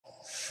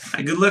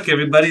Hi, good luck,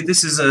 everybody.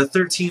 This is a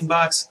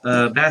 13-box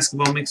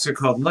basketball mixer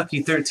called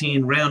Lucky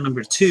 13, round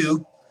number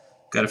 2.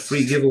 Got a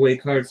free giveaway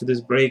card for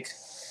this break.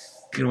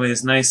 Giving away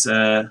this nice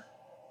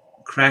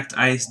cracked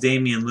ice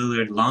Damian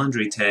Lillard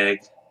laundry tag,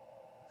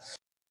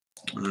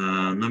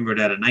 numbered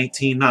at a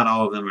 19. Not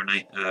all of them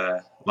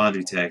are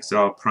laundry tags. They're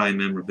all prime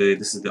memorabilia.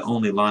 This is the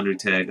only laundry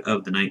tag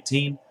of the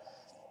 19.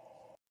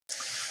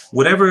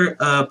 Whatever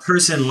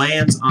person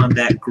lands on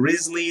that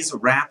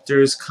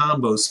Grizzlies-Raptors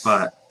combo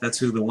spot, that's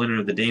who the winner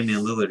of the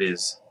Damian Lillard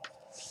is.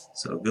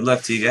 So good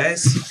luck to you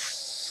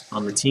guys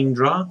on the team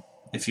draw.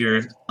 If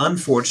you're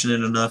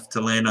unfortunate enough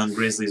to land on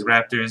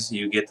Grizzlies-Raptors,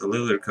 you get the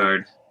Lillard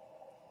card.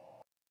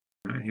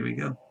 All right, here we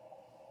go.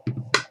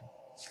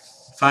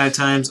 5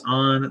 times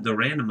on the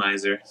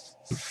randomizer.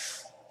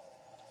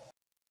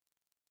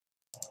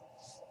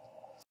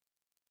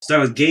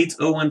 Start with Gates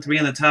 013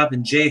 on the top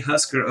and Jay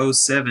Husker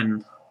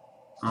 07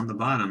 on the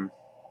bottom.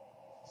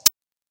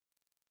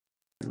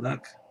 Good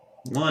luck.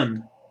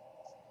 1,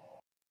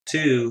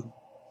 2,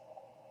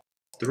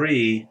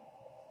 3,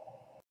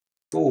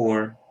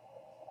 4,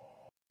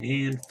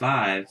 and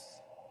 5.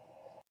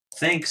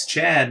 Thanks,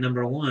 Chad,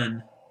 number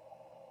 1.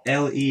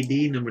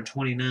 LED, number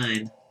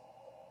 29.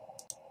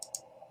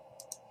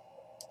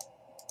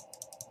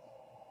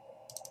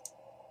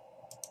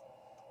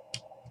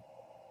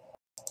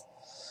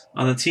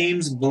 On the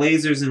teams,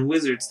 Blazers and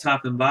Wizards,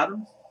 top and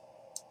bottom.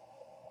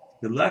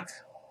 Good luck.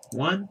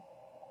 1,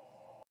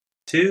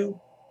 2,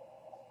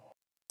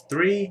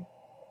 3,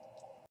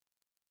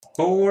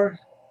 4.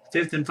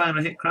 5th and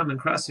final hit, crumb, and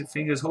cross your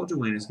fingers. Hold your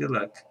winners. Good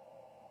luck.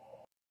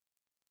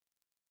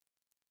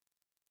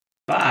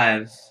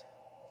 5.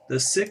 The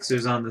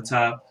Sixers on the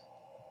top.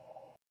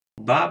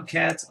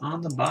 Bobcats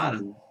on the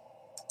bottom.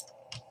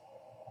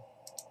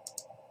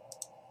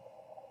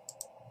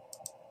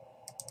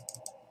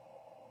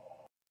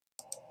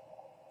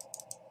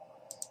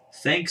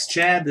 Thanks,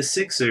 Chad. The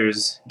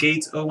Sixers.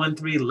 Gates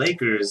 013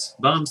 Lakers.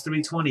 Bombs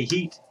 320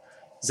 Heat.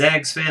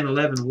 Zags fan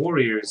 11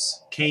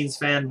 Warriors. Canes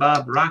fan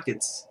Bob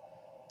Rockets.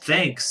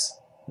 Thanks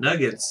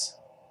Nuggets.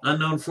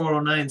 Unknown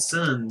 409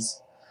 Suns.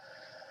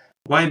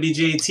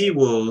 YBJ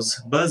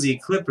T-Wolves. Buzzy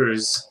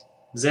Clippers.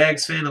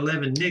 Zags fan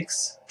 11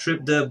 Knicks.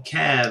 Trip Dub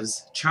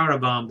Cavs.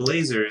 Charabomb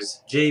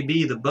Blazers.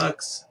 JB the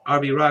Bucks.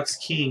 RB Rocks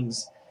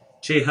Kings.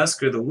 Jay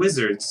Husker the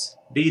Wizards.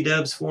 B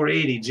Dubs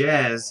 480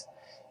 Jazz.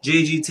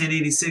 JG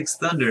 1086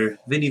 Thunder.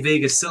 Vinny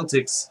Vegas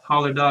Celtics.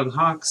 Holler Dog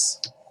Hawks.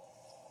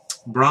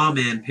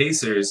 Brahman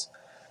Pacers.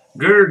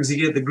 Gergs, you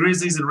get the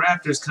Grizzlies and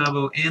Raptors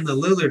combo and the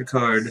Lillard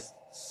card.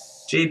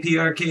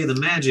 JPRK the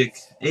Magic.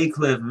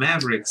 Aclev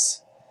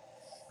Mavericks.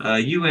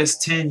 US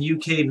 10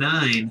 UK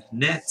 9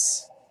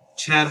 Nets.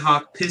 Chad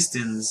Hawk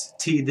Pistons.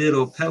 T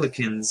Diddle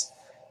Pelicans.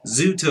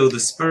 Zuto the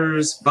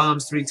Spurs.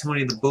 Bombs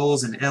 320 the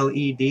Bulls, and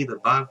LED the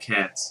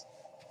Bobcats.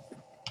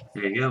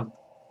 There you go.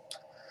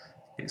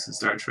 Okay, so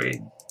start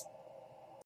trading.